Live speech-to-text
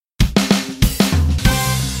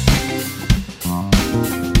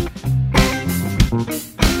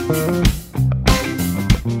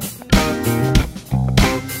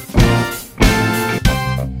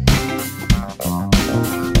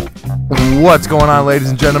What's going on, ladies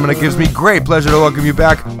and gentlemen? It gives me great pleasure to welcome you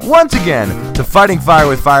back once again to Fighting Fire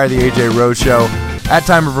with Fire, the AJ Rose Show. At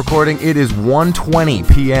time of recording, it is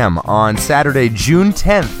 1:20 p.m. on Saturday, June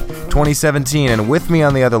 10th, 2017, and with me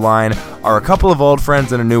on the other line are a couple of old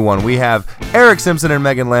friends and a new one. We have Eric Simpson and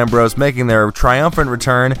Megan Lambros making their triumphant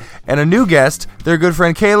return, and a new guest, their good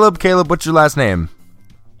friend Caleb. Caleb, what's your last name?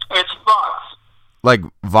 It's Fox. Like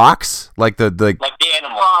Vox? Like the Like the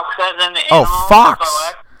animal. Fox, as in the animal. Oh, Fox.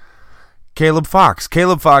 Caleb Fox,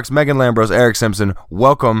 Megan Lambros, Eric Simpson,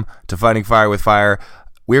 welcome to Fighting Fire with Fire.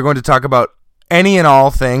 We are going to talk about any and all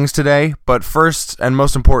things today, but first and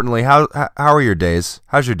most importantly, how are your days?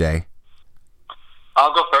 How's your day?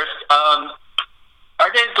 I'll go first. Our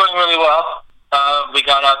day's going really well. We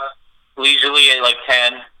got up leisurely at like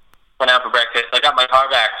 10, went out for breakfast. I got my car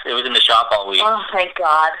back. It was in the shop all week. Oh, thank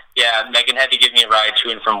God. Yeah, Megan had to give me a ride to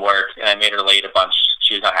and from work, and I made her late a bunch.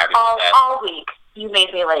 She was not happy with that. All week. You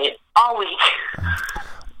made me late. All week.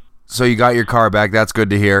 So you got your car back. That's good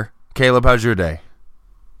to hear. Caleb, how's your day?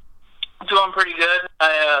 Doing pretty good.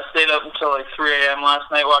 I stayed up until like 3 a.m.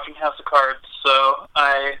 last night watching House of Cards, so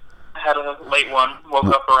I had a late one. Woke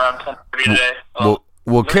up around 10:30 today.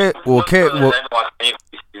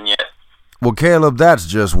 Well, Caleb, that's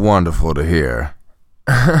just wonderful to hear.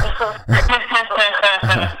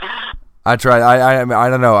 I tried. I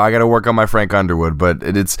don't know. I got to work on my Frank Underwood, but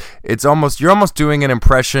it's almost, you're almost doing an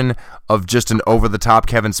impression of just an over the top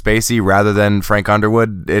Kevin Spacey rather than Frank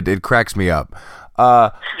Underwood. It cracks me up.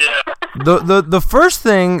 The first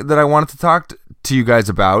thing that I wanted to talk to you guys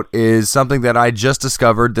about is something that I just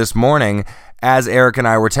discovered this morning as Eric and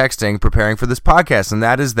I were texting preparing for this podcast, and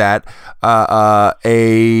that is that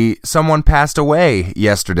someone passed away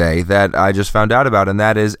yesterday that I just found out about, and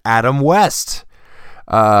that is Adam West.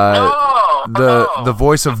 The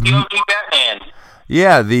voice of the OG Batman.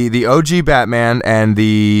 Yeah, the OG Batman and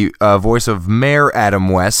the voice of Mayor Adam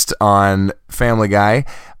West on Family Guy.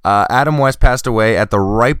 Adam West passed away at the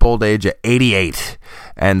ripe old age of 88.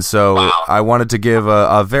 And so wow. I wanted to give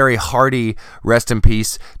a very hearty rest in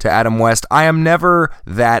peace to Adam West. I am never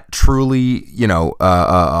that truly,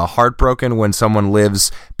 heartbroken when someone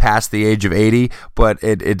lives past the age of 80, but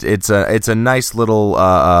it's a nice little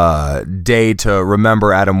day to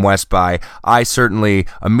remember Adam West by. I certainly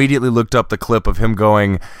immediately looked up the clip of him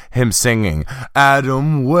singing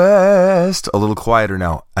Adam West, a little quieter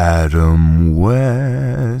now, Adam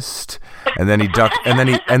West. And then he ducks, and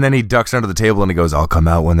then he ducks under the table and he goes, "I'll come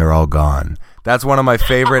out when they're all gone." That's one of my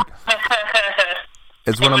favorite.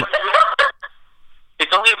 It's only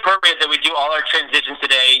appropriate that we do all our transitions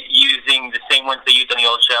today using the same ones they used on the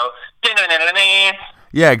old show.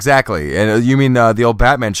 Yeah, exactly. And you mean the old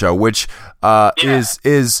Batman show, which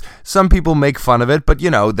is some people make fun of it, but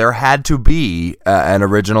there had to be an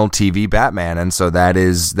original TV Batman, and so that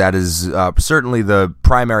is certainly the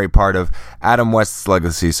primary part of Adam West's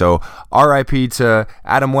legacy. So R.I.P. to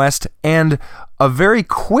Adam West, and a very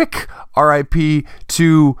quick R.I.P.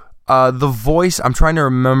 to the voice. I'm trying to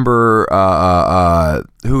remember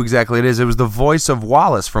who exactly it is. It was the voice of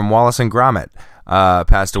Wallace from Wallace and Gromit.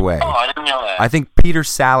 Passed away. Oh, I didn't know that. I think Peter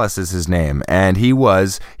Sallis is his name, and he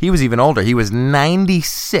was even older. He was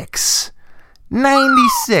 96.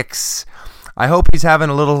 96. I hope he's having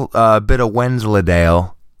a little bit of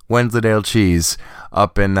Wensleydale cheese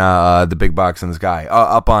up in the big box in the sky,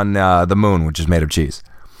 up on the moon, which is made of cheese.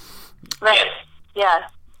 Right. Yeah.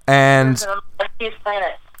 And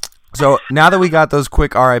so now that we got those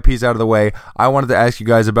quick RIPs out of the way, I wanted to ask you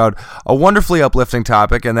guys about a wonderfully uplifting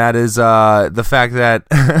topic, and that is the fact that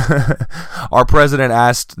our president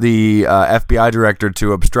asked the FBI director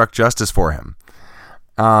to obstruct justice for him.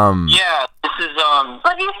 Yeah, this is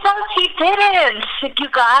But he says he didn't, you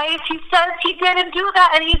guys. He says he didn't do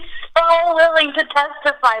that, and he's so willing to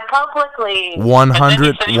testify publicly.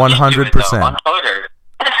 100%. On Twitter.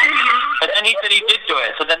 And he said he did do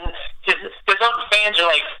it. So then his own fans are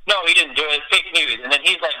like, "No, he didn't do it. Fake news." And then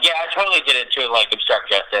he's like, "Yeah, I totally did it to obstruct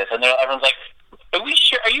justice." And everyone's like, "Are we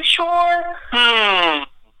sure? Are you sure?"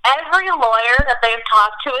 Every lawyer that they've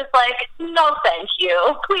talked to is like, "No, thank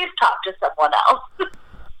you. Please talk to someone else."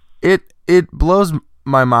 It blows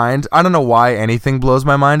my mind. I don't know why anything blows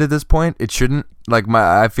my mind at this point. It shouldn't.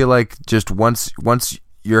 I feel like just once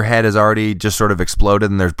your head has already just sort of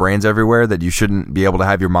exploded and there's brains everywhere, that you shouldn't be able to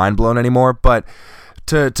have your mind blown anymore. But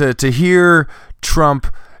to hear Trump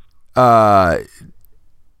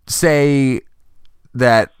say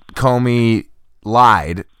that Comey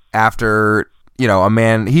lied after,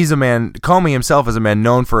 Comey himself is a man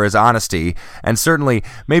known for his honesty, and certainly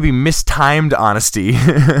maybe mistimed honesty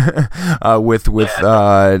with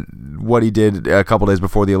what he did a couple days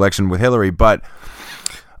before the election with Hillary. But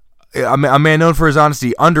a man known for his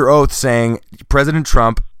honesty, under oath, saying President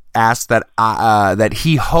Trump asked that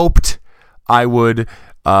he hoped I would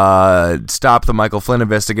stop the Michael Flynn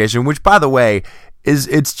investigation, which, by the way,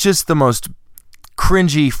 it's just the most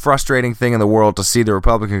cringy, frustrating thing in the world to see the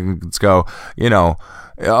Republicans go, he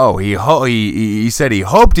said he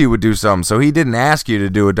hoped he would do something, so he didn't ask you to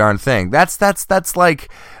do a darn thing. That's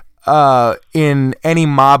like in any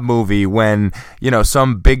mob movie when,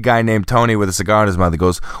 some big guy named Tony with a cigar in his mouth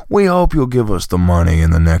goes, we hope you'll give us the money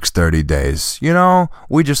in the next 30 days.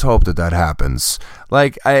 We just hope that happens.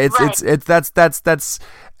 Like, that's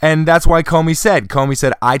and that's why Comey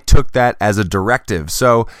said, I took that as a directive.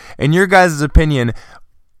 So, in your guys' opinion,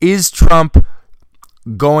 is Trump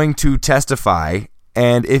going to testify?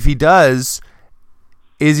 And if he does,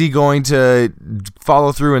 is he going to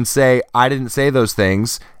follow through and say, I didn't say those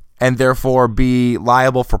things, and therefore be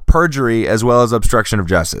liable for perjury as well as obstruction of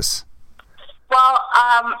justice? Well,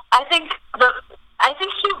 I think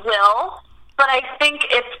he will, but I think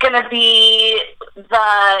it's going to be the,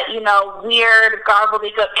 weird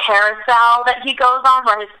gobbledygook carousel that he goes on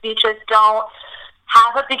where his speeches don't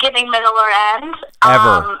have a beginning, middle, or end.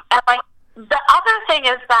 Ever. And, the other thing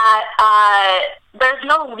is that there's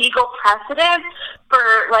no legal precedent for,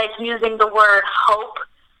 using the word hope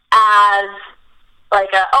as,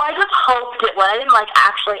 I just hoped it would. I didn't,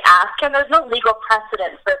 actually ask him. There's no legal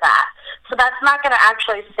precedent for that. So that's not going to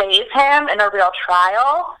actually save him in a real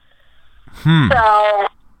trial. So...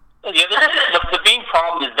 The main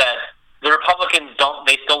problem is that the Republicans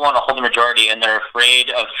they still want to hold the majority, and they're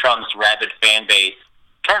afraid of Trump's rabid fan base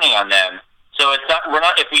turning on them. So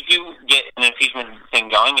if we do get an impeachment thing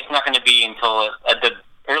going, it's not going to be until at the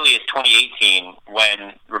earliest 2018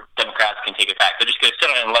 when Democrats can take it back. They're just going to sit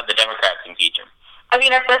on it and let the Democrats impeach him. I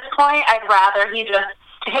mean, at this point, I'd rather he just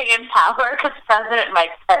stay in power because President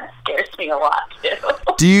Mike Pence scares me a lot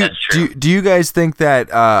too. Do you guys think that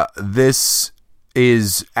this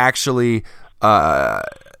is actually,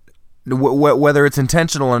 whether it's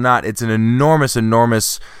intentional or not, it's an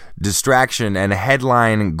enormous distraction and a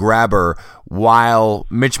headline grabber while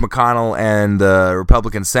Mitch McConnell and the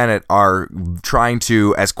Republican Senate are trying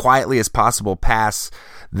to, as quietly as possible, pass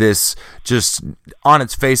this just on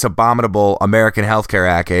its face abominable American Health Care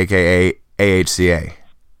Act, aka AHCA?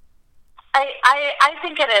 I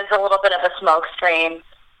think it is a little bit of a smokescreen.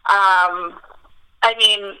 I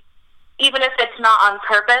mean, even if it's not on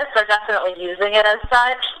purpose, they're definitely using it as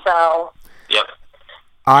such. So. Yep.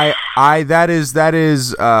 That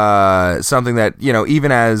is something that,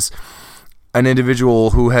 even as an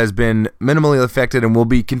individual who has been minimally affected and will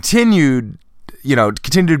be continue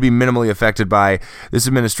to be minimally affected by this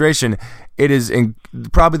administration, it is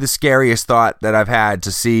probably the scariest thought that I've had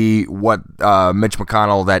to see what Mitch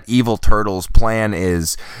McConnell, that evil turtle's plan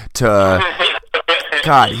is to.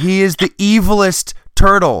 God, he is the evilest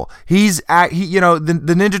turtle. The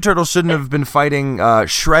Ninja Turtles shouldn't have been fighting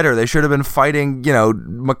Shredder. They should have been fighting,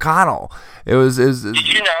 McConnell. It was. Did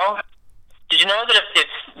you know that if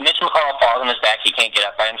Mitch McConnell falls on his back, he can't get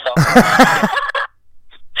up by himself?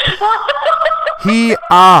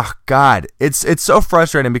 God, it's so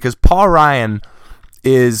frustrating because Paul Ryan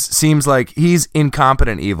seems like he's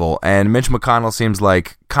incompetent evil, and Mitch McConnell seems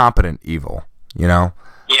like competent evil. Yeah.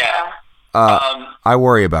 I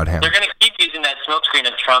worry about him. They're going to keep using that smokescreen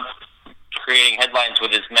of Trump creating headlines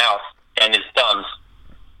with his mouth and his thumbs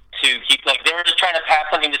to keep, they were just trying to pass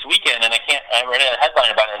something this weekend, and I read a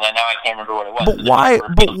headline about it, and now I can't remember what it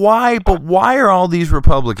was. But why are all these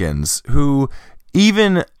Republicans who,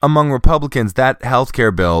 even among Republicans, that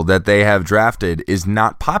healthcare bill that they have drafted is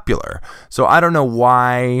not popular? So I don't know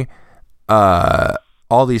why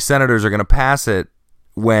all these senators are going to pass it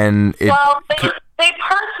when it... Well, they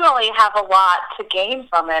personally have a lot to gain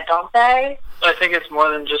from it, don't they? I think it's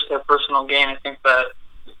more than just their personal gain. I think that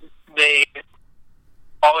they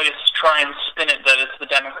always try and spin it that it's the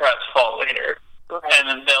Democrats' fault later. Right. And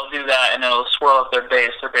then they'll do that, and it'll swirl up their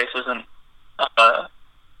base. Their base isn't...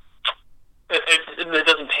 It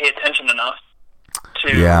doesn't pay attention enough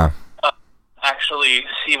to actually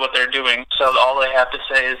see what they're doing. So all they have to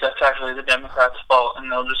say is that's actually the Democrats' fault,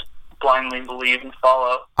 and they'll just blindly believe and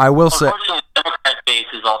follow. I will say, unfortunately, the Democrat base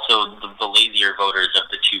is also the lazier voters of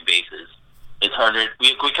the two bases. It's harder.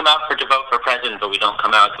 We come out to vote for president, but we don't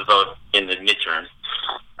come out to vote in the midterms.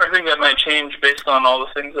 I think that might change based on all the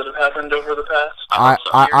things that have happened over the past.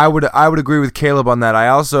 I would agree with Caleb on that. I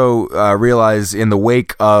also realize in the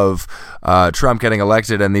wake of Trump getting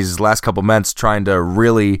elected and these last couple months trying to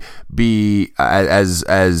really be as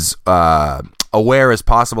aware as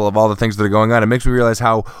possible of all the things that are going on, it makes me realize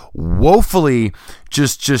how woefully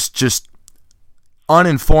just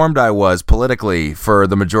uninformed I was politically for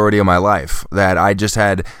the majority of my life, that I just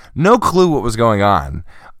had no clue what was going on,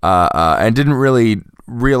 and didn't really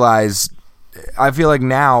realize. I feel like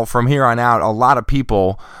now, from here on out, a lot of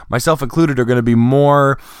people, myself included, are going to be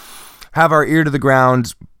have our ear to the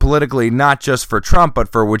ground politically, not just for Trump,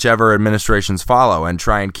 but for whichever administrations follow, and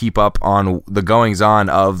try and keep up on the goings-on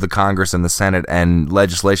of the Congress and the Senate and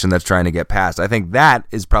legislation that's trying to get passed. I think that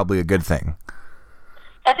is probably a good thing.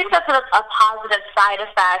 I think that's a positive side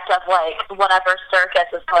effect of, like, whatever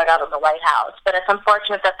circus is going on in the White House. But it's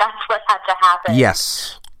unfortunate that that's what had to happen.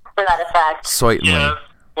 Yes. For that effect. Certainly. Yeah.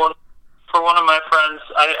 Well, for one of my friends,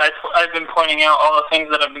 I've been pointing out all the things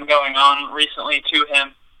that have been going on recently to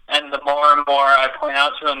him. And the more and more I point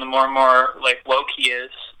out to him, the more and more, like, woke he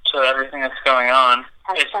is to everything that's going on.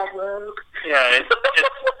 Woke. Yeah,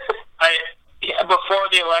 before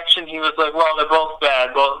the election, he was like, well, they're both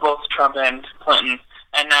bad, both Trump and Clinton.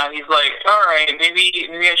 And now he's like, all right, maybe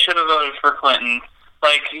I should have voted for Clinton.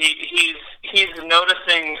 Like, he's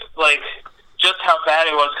noticing, like, just how bad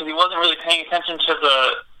it was, because he wasn't really paying attention to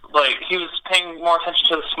he was paying more attention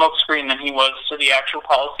to the smoke screen than he was to the actual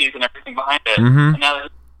policies and everything behind it. Mm-hmm. And now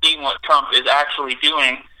that he's seeing what Trump is actually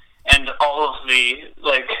doing, and all of the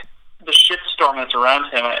shitstorm that's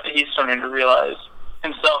around him, he's starting to realize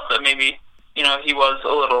himself that maybe, he was a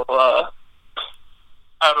little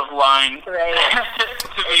out of line. Right.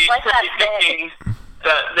 to be thinking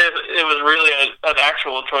that it was really an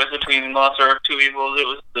actual choice between the lesser of two evils. It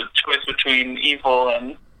was the choice between evil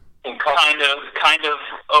and kind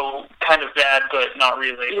of bad, but not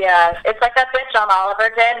really. Yeah, it's like that bit John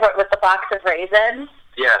Oliver did with the box of raisins.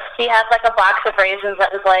 Yes. He had, like, a box of raisins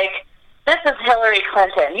that was like, this is Hillary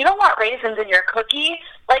Clinton. You don't want raisins in your cookie.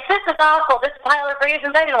 Like, this is awful. This pile of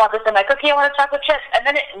raisins, I didn't want this in my cookie. I want a chocolate chip. And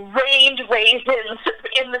then it rained raisins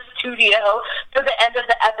in the studio for the end of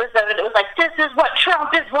the episode. And it was like, this is what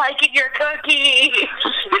Trump is like in your cookie.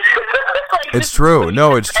 It's true.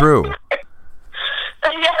 No, it's true.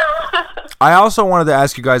 I also wanted to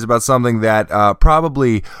ask you guys about something that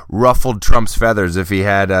probably ruffled Trump's feathers if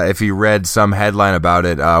he read some headline about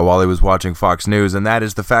it while he was watching Fox News, and that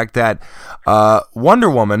is the fact that Wonder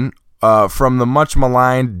Woman from the much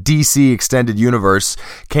maligned DC Extended Universe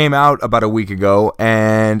came out about a week ago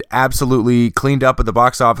and absolutely cleaned up at the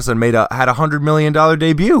box office and had $100 million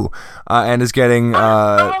debut, and is getting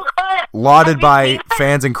lauded by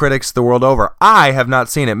fans and critics the world over. I have not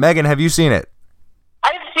seen it. Megan, have you seen it?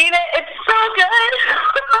 I've seen it. It's so good.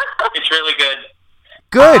 It's really good.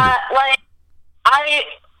 Good.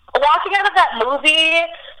 Walking out of that movie,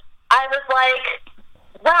 I was like,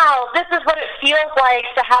 wow, this is what it feels like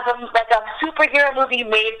to have a superhero movie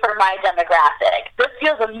made for my demographic. This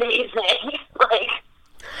feels amazing. Like,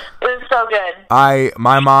 it was so good.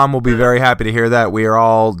 My mom will be very happy to hear that. We are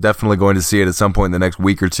all definitely going to see it at some point in the next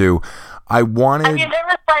week or two. There was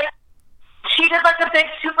she did like a big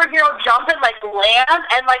superhero jump and like land,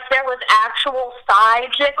 and like there was actual thigh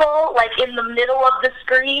jiggle like in the middle of the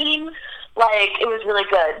screen. Like, it was really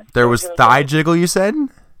good. There was really thigh good. jiggle, you said?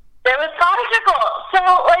 There was thigh jiggle. So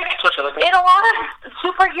like in a lot of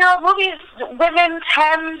superhero movies, women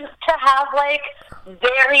tend to have like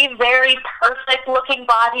very, very perfect looking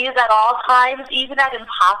bodies at all times, even at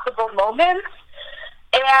impossible moments.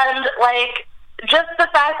 And like, just the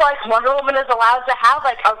fact that like Wonder Woman is allowed to have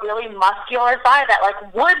like a really muscular thigh that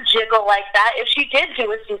like would jiggle like that if she did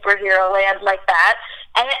do a superhero land like that,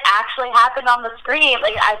 and it actually happened on the screen.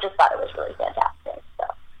 Like, I just thought it was really fantastic. So.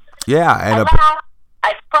 Yeah, and I laughed,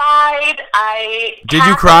 I cried, Did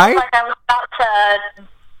you cry? Like I was about to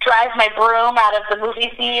drive my broom out of the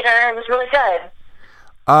movie theater. It was really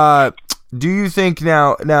good. Do you think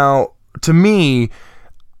now to me,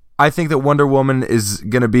 I think that Wonder Woman is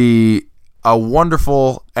going to be a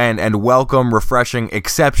wonderful and welcome, refreshing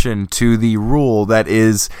exception to the rule that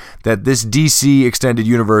is that this DC Extended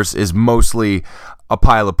Universe is mostly a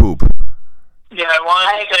pile of poop. Yeah, I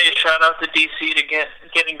wanted to say shout out to DC to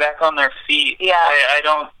getting back on their feet. Yeah, I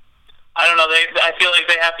don't know. I feel like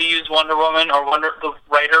they have to use Wonder Woman or the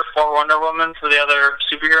writer for Wonder Woman for the other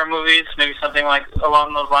superhero movies. Maybe something like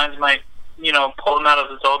along those lines might, pull them out of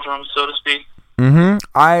the doldrums, so to speak. Mm-hmm.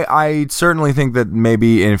 I certainly think that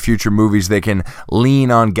maybe in future movies they can lean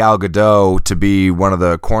on Gal Gadot to be one of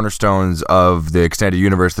the cornerstones of the extended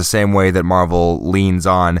universe, the same way that Marvel leans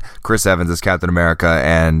on Chris Evans as Captain America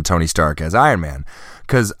and Tony Stark as Iron Man.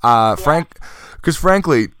 Because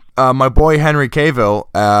frankly, my boy Henry Cavill,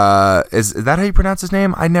 is that how you pronounce his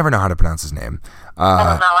name? I never know how to pronounce his name.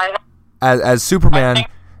 I don't know. As Superman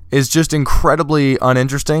is just incredibly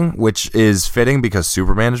uninteresting, which is fitting because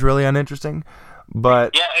Superman is really uninteresting.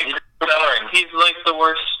 But yeah, he's like the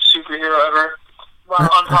worst superhero ever.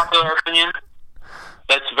 Unpopular opinion.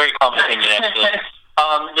 That's a very common opinion, actually.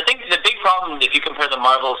 The big problem, if you compare the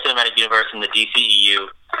Marvel Cinematic Universe and the DCEU,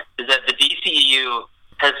 is that the DCEU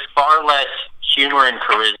has far less humor and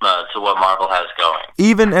charisma to what Marvel has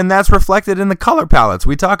going. And that's reflected in the color palettes.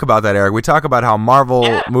 We talk about that, Eric. We talk about how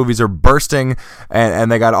Marvel movies are bursting,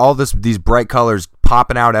 and they got all these bright colors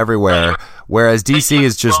popping out everywhere, whereas DC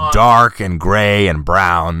is just dark and gray and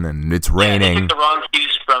brown, and it's raining. They took the wrong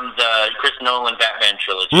cues from the Chris Nolan Batman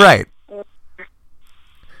trilogy. Right.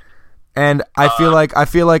 And I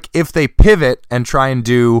feel like if they pivot and try and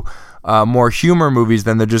do more humor movies,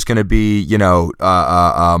 then they're just going to be,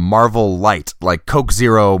 Marvel light, like Coke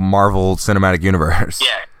Zero Marvel Cinematic Universe.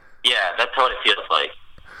 Yeah, that's what it feels like.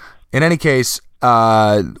 In any case,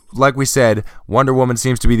 like we said, Wonder Woman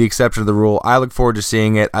seems to be the exception to the rule. I look forward to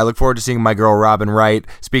seeing it. I look forward to seeing my girl Robin Wright.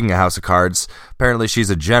 Speaking of House of Cards, apparently she's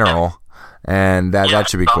a general, and that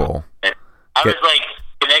should be cool. I was like,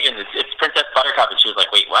 Megan, it's Princess Buttercup, and she was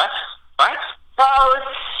like, wait, what? What? Oh,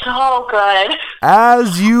 it's so good.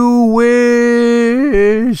 As you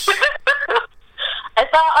wish. I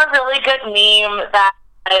saw a really good meme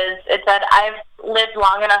it said, I've lived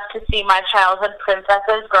long enough to see my childhood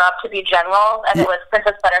princesses grow up to be generals, and it was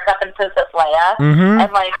Princess Buttercup and Princess Leia,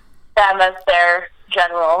 and like them as their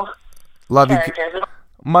general characters.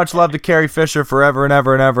 Much love to Carrie Fisher forever and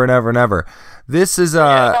ever and ever and ever and ever. This is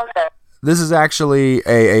This is actually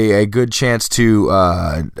a good chance to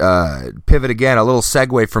pivot again, a little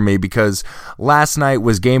segue for me, because last night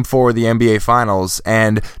was Game 4 of the NBA Finals,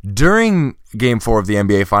 and during Game 4 of the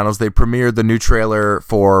NBA Finals, they premiered the new trailer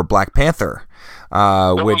for Black Panther,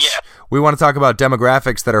 which we want to talk about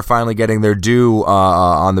demographics that are finally getting their due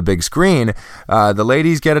on the big screen. The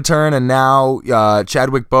ladies get a turn, and now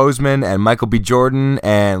Chadwick Boseman and Michael B. Jordan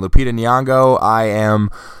and Lupita Nyong'o, I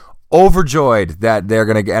am overjoyed that they're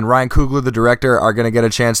going to, and Ryan Coogler, the director, are going to get a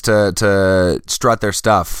chance to strut their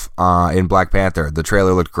stuff in Black Panther. The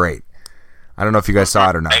trailer looked great. I don't know if you guys saw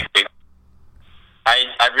it or not.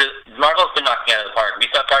 Marvel's been knocking it out of the park. We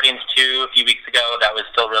saw Guardians 2 a few weeks ago. That was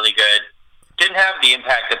still really good. Didn't have the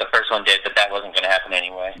impact that the first one did, but that wasn't going to happen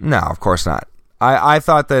anyway. No, of course not. I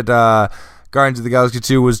thought that Guardians of the Galaxy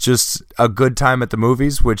 2 was just a good time at the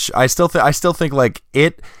movies, which I still think like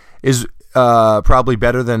it is probably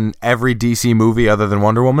better than every DC movie other than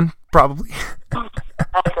Wonder Woman, probably. I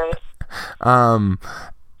agree.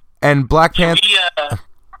 And Black Panther.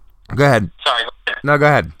 Go ahead. Sorry. No, go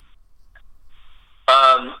ahead.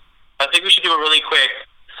 I think we should do a really quick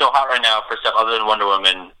So Hot Right Now for stuff other than Wonder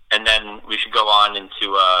Woman, and then we should go on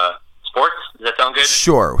into sports. Does that sound good?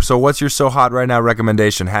 Sure. So what's your So Hot Right Now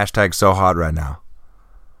recommendation? # So Hot Right Now.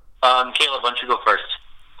 Caleb, why don't you go first?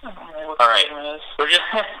 All right. We're just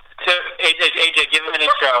AJ, give him an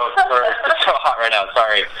intro for So Hot Right Now.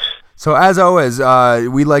 Sorry. So as always,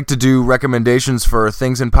 we like to do recommendations for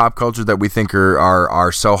things in pop culture that we think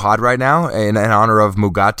are so hot right now, in honor of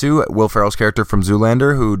Mugatu, Will Ferrell's character from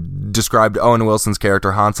Zoolander, who described Owen Wilson's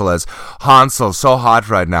character Hansel as Hansel, so hot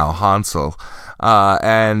right now, Hansel.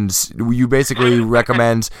 And you basically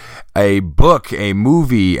recommend a book, a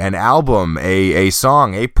movie, an album, a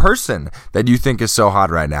song, a person that you think is so hot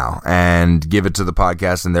right now, and give it to the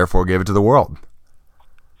podcast and therefore give it to the world.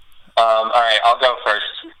 All right, I'll go first.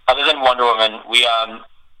 Other than Wonder Woman,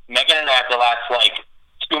 Megan and I, for the last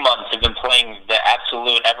 2 months, have been playing the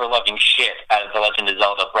absolute ever-loving shit out of The Legend of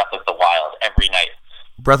Zelda: Breath of the Wild every night.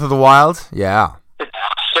 Breath of the Wild? Yeah. It's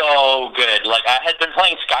so good. I had been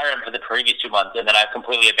playing Skyrim for the previous 2 months, and then I've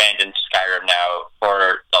completely abandoned Skyrim now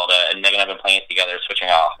for Zelda, and Megan and I have been playing it together, switching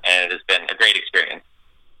off, and it has been a great experience.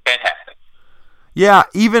 Fantastic. Yeah,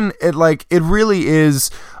 even it really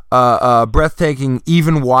is breathtaking,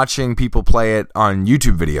 even watching people play it on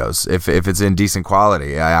YouTube videos, if it's in decent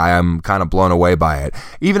quality. I am kind of blown away by it.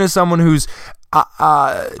 Even as someone who's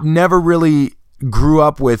never really grew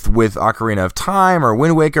up with Ocarina of Time or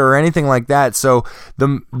Wind Waker or anything like that, so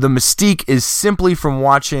the mystique is simply from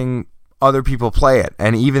watching other people play it,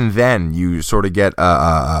 and even then you sort of get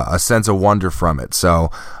a sense of wonder from it.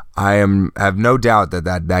 So I have no doubt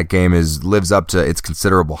that game lives up to its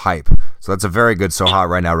considerable hype. So that's a very good So Hot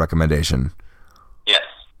Right Now recommendation. Yes.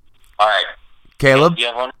 All right. Caleb? Do you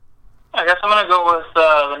have one? I guess I'm going to go with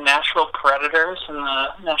the Nashville Predators in the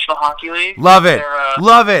National Hockey League. Love it.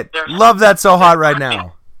 Love it. Love that So Hot Right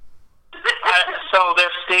Now. So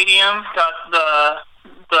their stadium got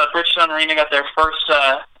the Bridgestone Arena got their first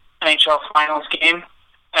NHL Finals game,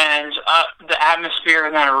 and the atmosphere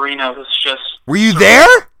in that arena was just... Were you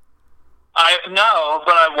there? No,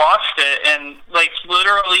 but I watched it, and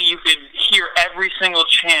literally you could hear every single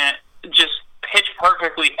chant just pitch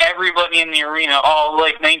perfectly everybody in the arena, all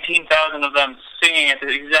like 19,000 of them singing at the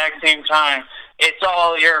exact same time. It's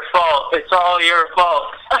all your fault. It's all your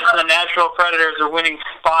fault. The Nashville Predators are winning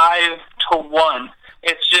 5-1.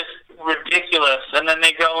 It's just ridiculous. And then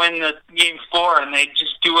they go in the game 4 and they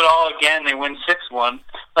just do it all again. They win 6-1.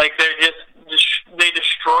 Like they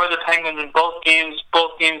destroy the Penguins in both games.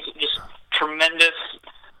 Both games just tremendous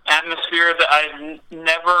atmosphere that I've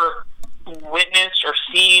never witnessed or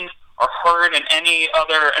seen or heard in any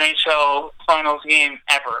other NHL Finals game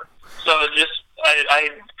ever. So I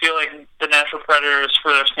feel like the Nashville Predators,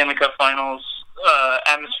 for their Stanley Cup Finals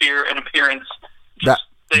atmosphere and appearance,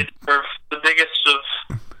 they deserve the biggest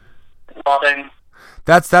of lauding.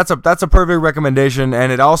 That's a perfect recommendation,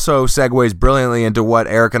 and it also segues brilliantly into what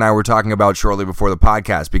Eric and I were talking about shortly before the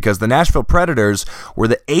podcast, because the Nashville Predators were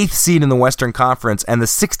the 8th seed in the Western Conference and the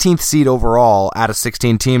 16th seed overall out of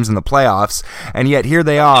 16 teams in the playoffs, and yet here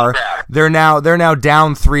they are. They're now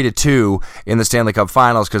down 3-2 in the Stanley Cup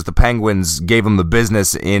Finals because the Penguins gave them the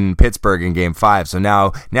business in Pittsburgh in Game 5. So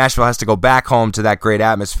now Nashville has to go back home to that great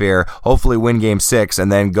atmosphere, hopefully win Game 6,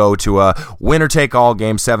 and then go to a winner-take-all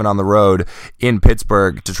Game 7 on the road in Pittsburgh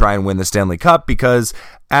to try and win the Stanley Cup, because,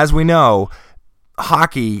 as we know,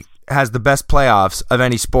 hockey has the best playoffs of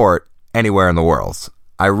any sport anywhere in the world.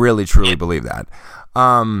 I really, truly believe that.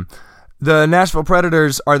 The Nashville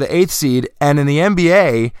Predators are the 8th seed, and in the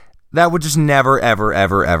NBA, that would just never, ever,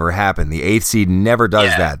 ever, ever happen. The 8th seed never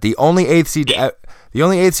does that. The only 8th seed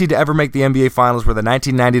to ever make the NBA Finals were the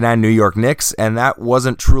 1999 New York Knicks, and that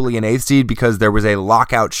wasn't truly an 8th seed because there was a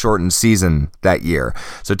lockout-shortened season that year.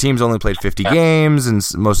 So teams only played 50 games, and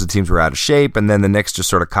most of the teams were out of shape, and then the Knicks just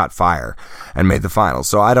sort of caught fire and made the Finals.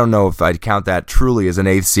 So I don't know if I'd count that truly as an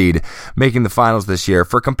 8th seed making the Finals this year.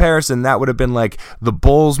 For comparison, that would have been like the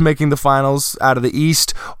Bulls making the Finals out of the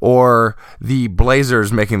East or the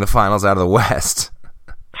Blazers making the Finals out of the West.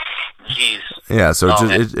 Jeez. Yeah, so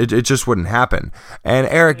it just wouldn't happen. And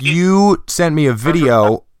Eric, you sent me a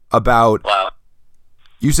video about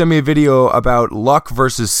luck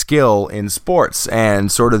versus skill in sports, and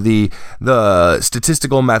sort of the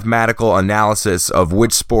statistical mathematical analysis of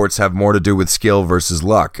which sports have more to do with skill versus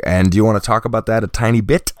luck. And do you want to talk about that a tiny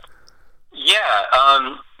bit? Yeah,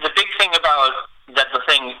 the big thing about that the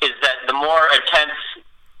thing is that the more attempts,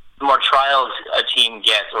 the more trials a team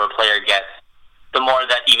gets or a player gets, the more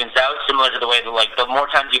that evens out, similar to the way that, like, the more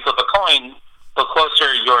times you flip a coin, the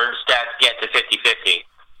closer your stats get to 50-50.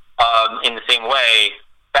 In the same way,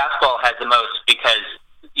 basketball has the most because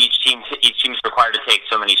each team is required to take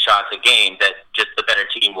so many shots a game that just the better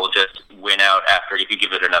team will just win out after if you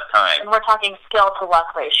give it enough time. And we're talking skill to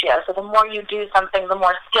luck ratio. So the more you do something, the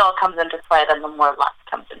more skill comes into play, then the more luck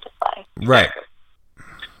comes into play. Right.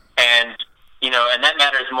 And and that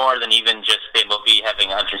matters more than even just the MLB having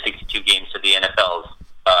 162 games to the NFL's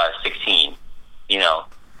 16.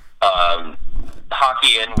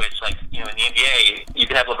 Hockey, in which, like, in the NBA, you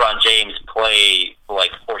can have LeBron James play for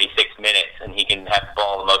like 46 minutes, and he can have the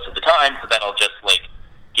ball most of the time, so that'll just like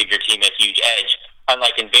give your team a huge edge.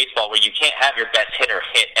 Unlike in baseball, where you can't have your best hitter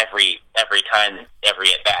hit every time,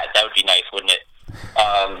 every at bat. That would be nice, wouldn't it?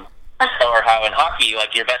 Or how in hockey,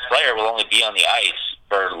 like, your best player will only be on the ice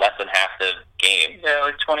for less than half the game. Yeah,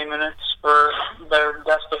 like 20 minutes for their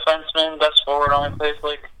best defenseman. Best forward only plays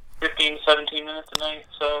like 15, 17 minutes a night.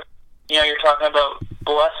 So, you're talking about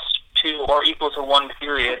less to or equal to one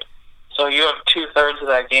period. So you have 2/3 of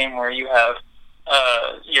that game where you have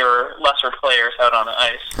your lesser players out on the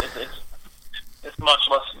ice. It's much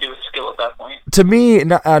less to do with skill at that point. To me,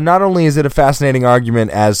 not only is it a fascinating argument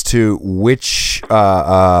as to which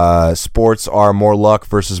sports are more luck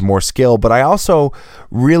versus more skill, but I also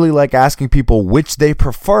really like asking people which they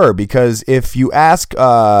prefer, because if you ask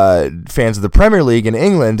fans of the Premier League in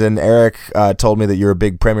England, and Eric told me that you're a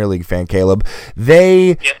big Premier League fan, Caleb,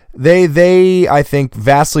 they I think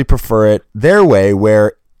vastly prefer it their way,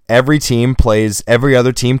 where every team plays every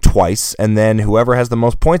other team twice, and then whoever has the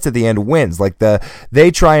most points at the end wins. Like,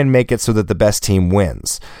 they try and make it so that the best team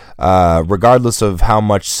wins. Regardless of how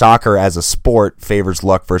much soccer as a sport favors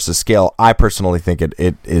luck versus skill, I personally think it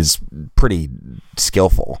is pretty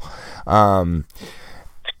skillful. It's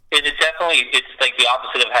like the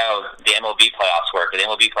opposite of how the MLB playoffs work. The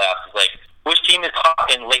MLB playoffs is like, which team is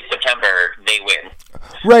hot in late September, they win.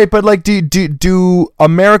 Right, but like, do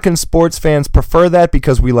American sports fans prefer that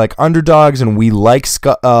because we like underdogs and we like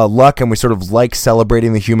luck and we sort of like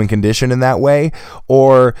celebrating the human condition in that way,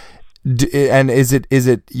 or is it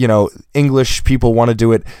English people want to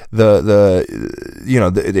do it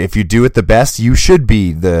if you do it the best, you should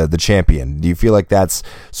be the champion? Do you feel like that's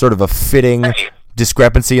sort of a fitting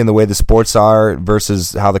discrepancy in the way the sports are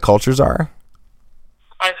versus how the cultures are?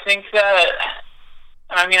 I think that,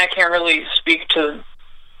 I can't really speak to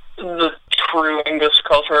the true English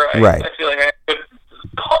culture. Right. I feel like I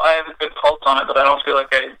have a good pulse on it, but I don't feel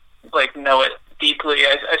like I know it deeply.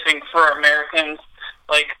 I think for Americans,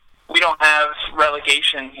 we don't have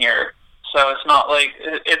relegation here, so it's not like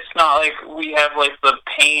we have the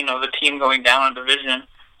pain of a team going down a division,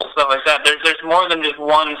 stuff like that. There's more than just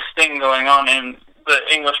one sting going on in the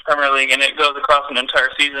English Premier League, and it goes across an entire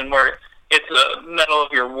season where it's a medal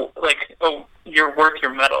of you're worth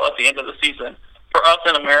your medal at the end of the season. For us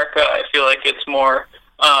in America, I feel like it's more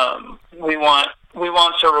we want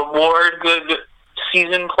to reward good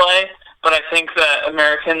season play, but I think that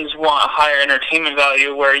Americans want a higher entertainment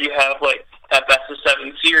value where you have that best of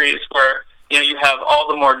 7 series where you have all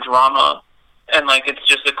the more drama and it's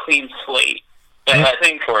just a clean slate. And I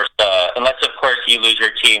think, of course, unless of course you lose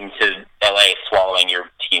your team to LA swallowing your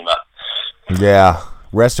team up. Yeah.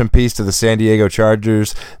 Rest in peace to the San Diego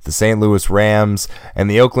Chargers, the St. Louis Rams, and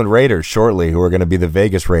the Oakland Raiders shortly, who are going to be the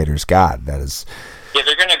Vegas Raiders. God, that is... Yeah,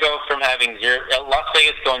 they're going to go from having Las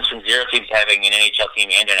Vegas going from 0 teams to having an NHL team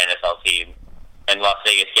and an NFL team, and Las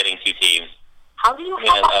Vegas getting 2 teams. How do you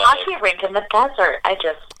have a hockey rink in the desert?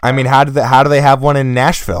 how do they have one in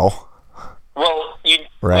Nashville? Well,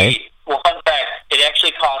 right? Well, fun fact, it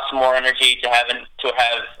actually costs more energy to have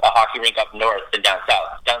a hockey rink up north than down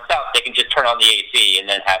south. Down south, they can just turn on the AC and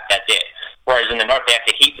then that's it. Whereas in the north, they have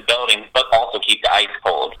to heat the building, but also keep the ice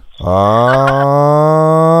cold. Oh.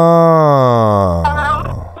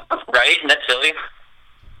 Right? Isn't that silly?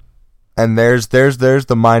 And there's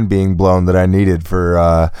the mind being blown that I needed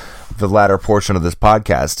for the latter portion of this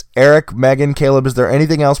podcast. Eric, Megan, Caleb, is there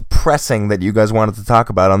anything else pressing that you guys wanted to talk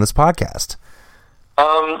about on this podcast?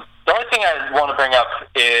 The only thing I want to bring up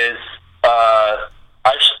is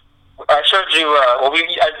I showed you.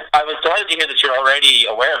 I was delighted to hear that you're already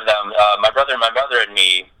aware of them. My brother, my mother, and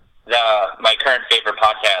me. My current favorite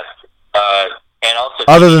podcast, and also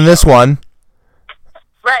other than this one.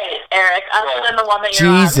 Right, Eric. Other than the one that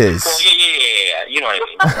you're Jesus. on. Well, yeah. You know what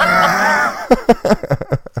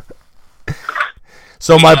I mean.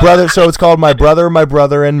 So my brother. So it's called My Brother,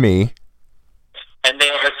 and Me. And they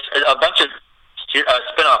have a bunch of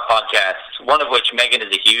spin-off podcasts, one of which Megan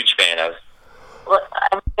is a huge fan of. Well,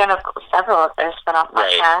 I'm a fan of several of their spin-off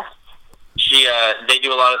podcasts. They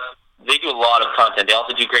do a lot of content. They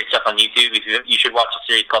also do great stuff on YouTube. You should watch a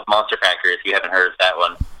series called Monster Factor if you haven't heard of that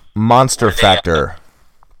one. Monster Factor.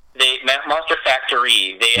 Monster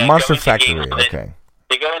Factory. Monster Factory. Okay.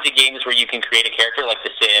 They go into games where you can create a character like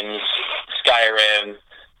The Sims, Skyrim,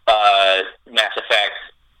 Mass Effect,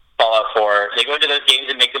 Fallout 4. They go into those games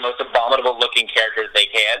and make the most abominable looking characters they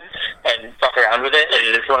can and fuck around with it.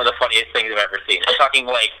 And it's one of the funniest things I've ever seen. I'm talking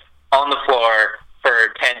on the floor for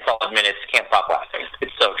 10 solid minutes, can't stop laughing.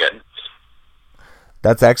 It's so good.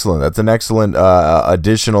 That's excellent. That's an excellent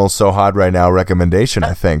additional So Hot Right Now recommendation,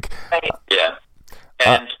 I think. Yeah.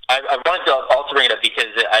 And I wanted to also bring it up because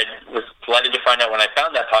I was delighted to find out when I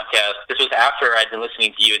found that podcast, this was after I'd been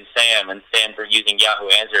listening to you and Sam for using Yahoo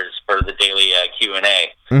Answers for the daily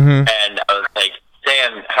Q&A. Mm-hmm. And I was like,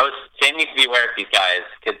 Sam needs to be aware of these guys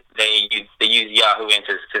because they use Yahoo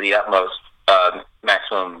Answers to the utmost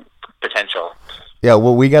maximum potential. Yeah,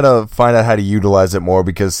 well, we got to find out how to utilize it more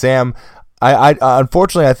because Sam... I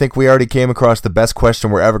unfortunately, I think we already came across the best question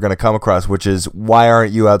we're ever going to come across, which is, why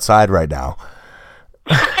aren't you outside right now?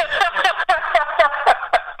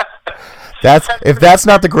 If that's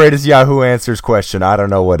not the greatest Yahoo Answers question, I don't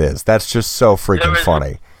know what is. That's just so freaking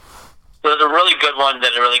funny. There was a really good one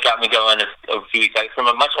that really got me going a few weeks ago from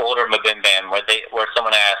a much older Mabim band where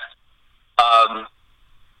someone asked,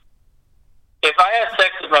 if I have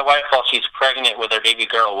sex with my wife while she's pregnant with her baby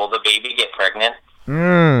girl, will the baby get pregnant?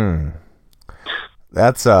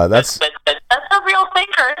 That's a real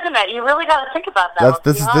thinker, isn't it? You really got to think about that.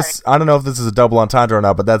 This. I don't know if this is a double entendre or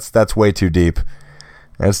not, but that's way too deep.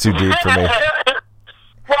 That's too deep for me.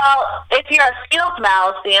 Well, if you're a field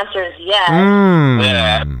mouse, the answer is yes.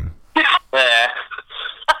 Yeah.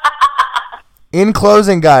 In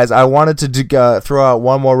closing, guys, I wanted to throw out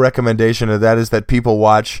one more recommendation, and that is that people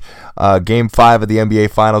watch Game 5 of the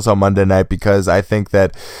NBA Finals on Monday night because I think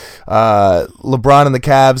that LeBron and the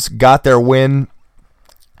Cavs got their win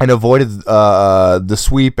and avoided the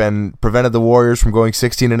sweep and prevented the Warriors from going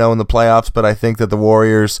 16-0 in the playoffs, but I think that the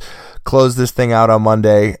Warriors closed this thing out on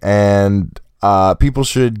Monday, and people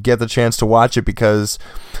should get the chance to watch it because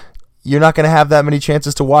you're not going to have that many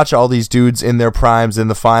chances to watch all these dudes in their primes in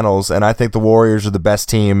the finals, and I think the Warriors are the best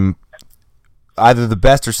team, either the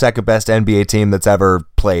best or second best NBA team that's ever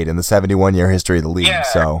played in the 71-year history of the league,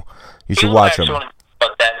 so you should watch them.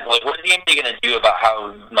 About that, Like, what is the NBA going to do about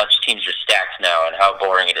how much teams are stacked now and how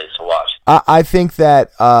boring it is to watch? I think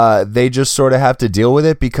that they just sort of have to deal with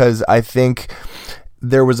it, because I think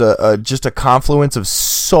there was just a confluence of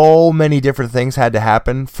so many different things had to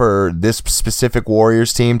happen for this specific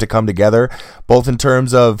Warriors team to come together, both in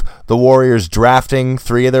terms of the Warriors drafting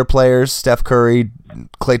 3 of their players, Steph Curry,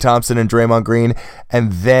 Klay Thompson, and Draymond Green,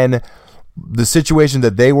 and then the situation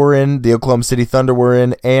that they were in, the Oklahoma City Thunder were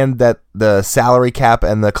in, and that the salary cap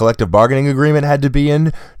and the collective bargaining agreement had to be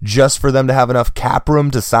in just for them to have enough cap room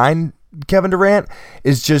to sign Kevin Durant,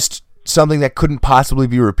 is just something that couldn't possibly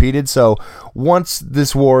be repeated. So once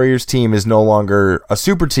this Warriors team is no longer a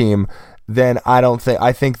super team, then I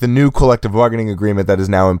think the new collective bargaining agreement that is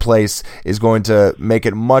now in place is going to make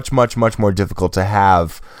it much, much, much more difficult to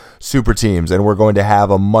have super teams, and we're going to have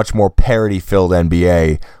a much more parity-filled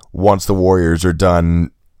NBA once the Warriors are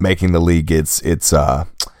done making the league its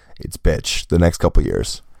bitch the next couple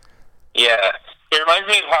years. Yeah, it reminds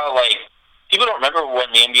me of how, like, people don't remember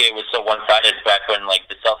when the NBA was so one-sided back when, like,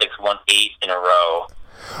 the Celtics won 8 in a row.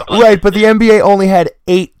 Right, but the NBA only had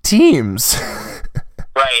 8 teams.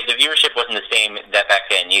 Right, the viewership wasn't the same that back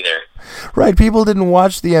then either. Right, people didn't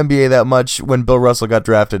watch the NBA that much when Bill Russell got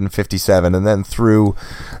drafted in 57 and then through,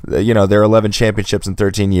 their 11 championships in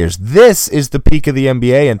 13 years. This is the peak of the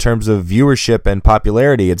NBA in terms of viewership and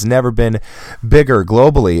popularity. It's never been bigger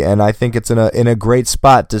globally, and I think it's in a great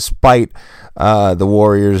spot despite the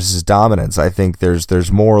Warriors' dominance. I think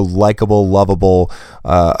there's more likable, lovable,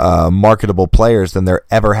 marketable players than there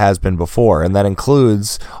ever has been before, and that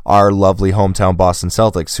includes our lovely hometown Boston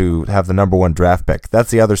Celtics, who have the number 1 draft pick. That's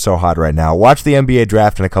the other so hot right now. Watch the NBA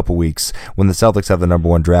draft in a couple weeks when the Celtics have the number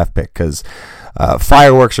 1 draft pick, because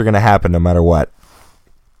fireworks are going to happen no matter what.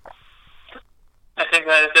 I think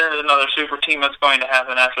that if there is another super team that's going to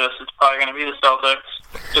happen after this, it's probably going to be the Celtics,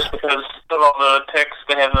 just because of all the picks.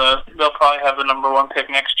 They'll probably have the number 1 pick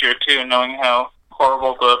next year too, knowing how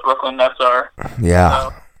horrible the Brooklyn Nets are. Yeah.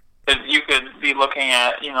 So, you could be looking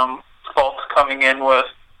at, Fultz coming in with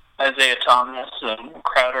Isaiah Thomas and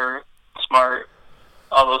Crowder, Smart,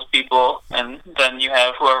 all those people, and then you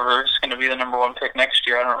have whoever's going to be the number 1 pick next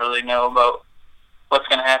year. I don't really know about what's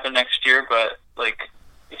going to happen next year, but if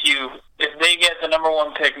they get the number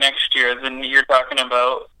 1 pick next year, then you're talking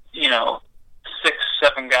about 6,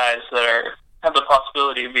 7 guys that have the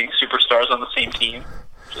possibility of being superstars on the same team.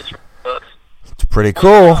 It's pretty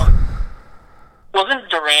cool. Wasn't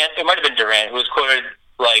Durant? It might have been Durant who was quoted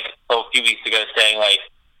a few weeks ago saying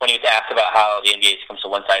when he was asked about how the NBA comes to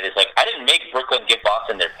one side, it's like, I didn't make Brooklyn give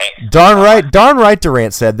Boston their pick. Darn right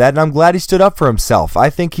Durant said that, and I'm glad he stood up for himself. I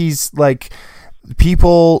think he's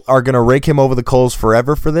people are going to rake him over the coals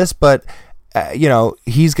forever for this, but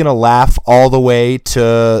he's going to laugh all the way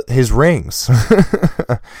to his rings.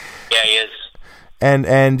 Yeah, he is. And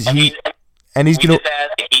he's going to.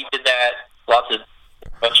 He did that. Lots of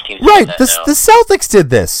bunch of teams. Right, the Celtics did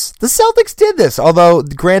this. The Celtics did this. Although,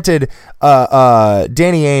 granted,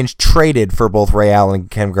 Danny Ainge traded for both Ray Allen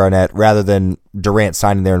and Kevin Garnett rather than Durant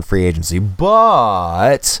signing there in free agency.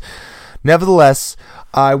 But nevertheless,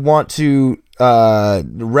 I want to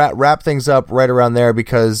wrap things up right around there,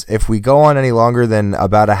 because if we go on any longer than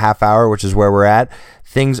about a half hour, which is where we're at,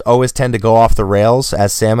 things always tend to go off the rails,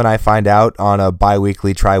 as Sam and I find out on a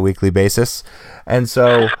bi-weekly, tri-weekly basis. And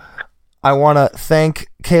so I want to thank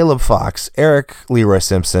Caleb Fox, Eric Leroy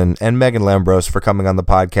Simpson, and Megan Lambros for coming on the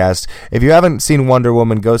podcast. If you haven't seen Wonder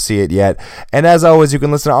Woman, go see it yet. And as always, you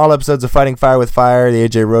can listen to all episodes of Fighting Fire with Fire, the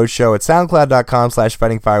AJ Rose Show, at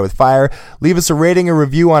soundcloud.com/fightingfirewithfire. Leave us a rating or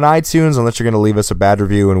review on iTunes, unless you're going to leave us a bad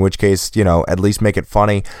review, in which case, at least make it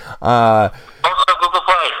funny.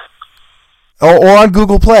 Or on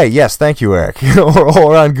Google Play. Yes, thank you, Eric.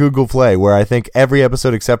 or on Google Play, where I think every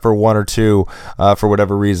episode except for 1 or 2, for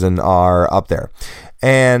whatever reason, are up there.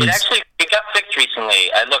 And it got fixed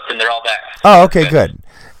recently. I looked, and they're all back. Oh, okay, good.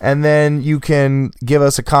 And then you can give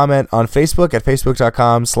us a comment on Facebook at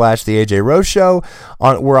facebook.com/The AJ Rose Show.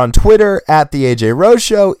 We're on Twitter at The AJ Rose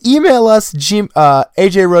Show. Email us,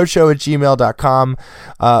 ajroseshow@gmail.com.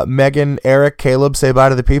 Megan, Eric, Caleb, say bye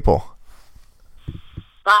to the people.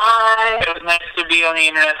 Bye. It was nice to be on the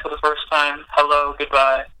internet for the first time. Hello,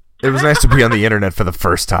 goodbye. It was nice to be on the internet for the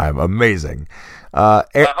first time. Amazing. I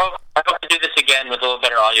hope to do this again with a little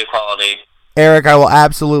better audio quality. Eric, I will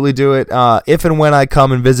absolutely do it. If and when I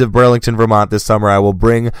come and visit Burlington, Vermont this summer, I will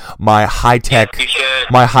bring my high-tech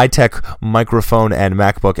microphone and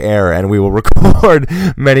MacBook Air, and we will record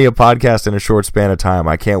many a podcast in a short span of time.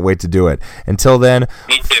 I can't wait to do it. Until then,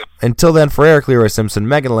 Me too. Until then, for Eric Leroy Simpson,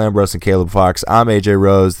 Megan Lambros, and Caleb Fox, I'm AJ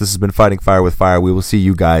Rose. This has been Fighting Fire with Fire. We will see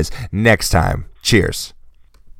you guys next time. Cheers.